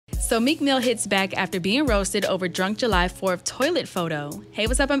So Meek Mill hits back after being roasted over drunk July 4th toilet photo. Hey,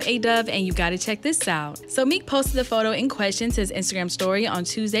 what's up? I'm Ayeeedubb, and you gotta check this out. So Meek posted the photo in question to his Instagram story on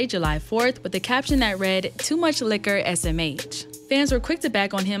Tuesday, July 4th, with a caption that read, "Too much liquor, SMH." Fans were quick to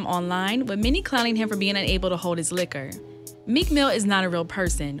back on him online, with many clowning him for being unable to hold his liquor. Meek Mill is not a real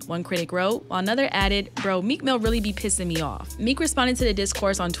person, one critic wrote, while another added, "Bro, Meek Mill really be pissing me off." Meek responded to the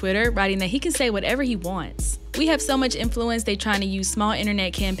discourse on Twitter, writing that he can say whatever he wants. "We have so much influence, they trying to use small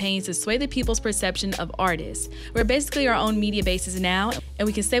internet campaigns to sway the people's perception of artists. We're basically our own media bases now, and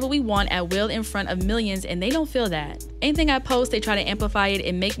we can say what we want at will in front of millions, and they don't feel that. Anything I post, they try to amplify it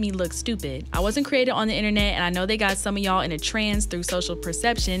and make me look stupid. I wasn't created on the internet, and I know they got some of y'all in a trance through social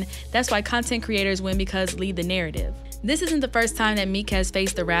perception. That's why content creators win, because lead the narrative." This isn't the first time that Meek has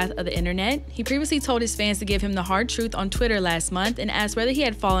faced the wrath of the internet. He previously told his fans to give him the hard truth on Twitter last month and asked whether he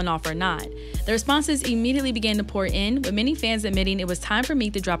had fallen off or not. The responses immediately began to pour in, with many fans admitting it was time for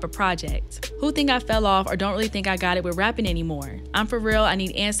Meek to drop a project. "Who think I fell off or don't really think I got it with rapping anymore? I'm for real, I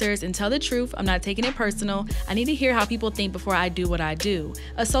need answers and tell the truth. I'm not taking it personal. I need to hear how people think before I do what I do.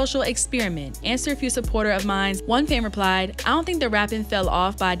 A social experiment. Answer if you're a supporter of mine." One fan replied, "I don't think the rapping fell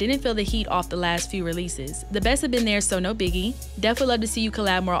off, but I didn't feel the heat off the last few releases. The best have been there, so no biggie. Definitely love to see you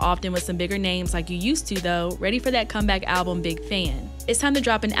collab more often with some bigger names like you used to though. Ready for that comeback album, big fan." "It's time to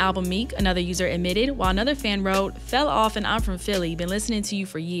drop an album, Meek," another user admitted, while another fan wrote, "Fell off and I'm from Philly, been listening to you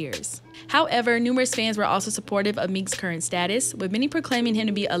for years." However, numerous fans were also supportive of Meek's current status, with many proclaiming him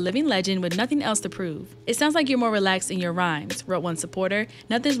to be a living legend with nothing else to prove. "It sounds like you're more relaxed in your rhymes," wrote one supporter.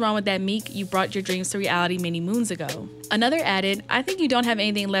 "Nothing's wrong with that, Meek. You brought your dreams to reality many moons ago." Another added, "I think you don't have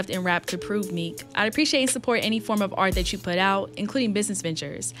anything left in rap to prove, Meek. I'd appreciate and support any form of art that you put out, including business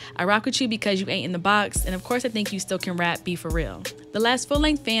ventures. I rock with you because you ain't in the box, and of course I think you still can rap, be for real." The last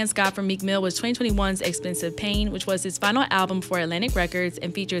full-length fans got from Meek Mill was 2021's Expensive Pain, which was his final album for Atlantic Records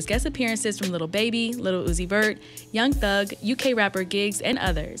and features guest appearances from Lil Baby, Lil Uzi Vert, Young Thug, UK rapper Giggs, and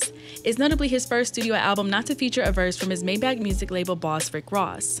others. It's notably his first studio album not to feature a verse from his Maybach music label boss Rick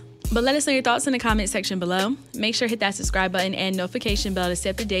Ross. But let us know your thoughts in the comment section below. Make sure to hit that subscribe button and notification bell to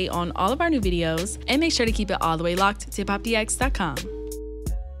stay up to date on all of our new videos, and make sure to keep it all the way locked to HipHopDX.com.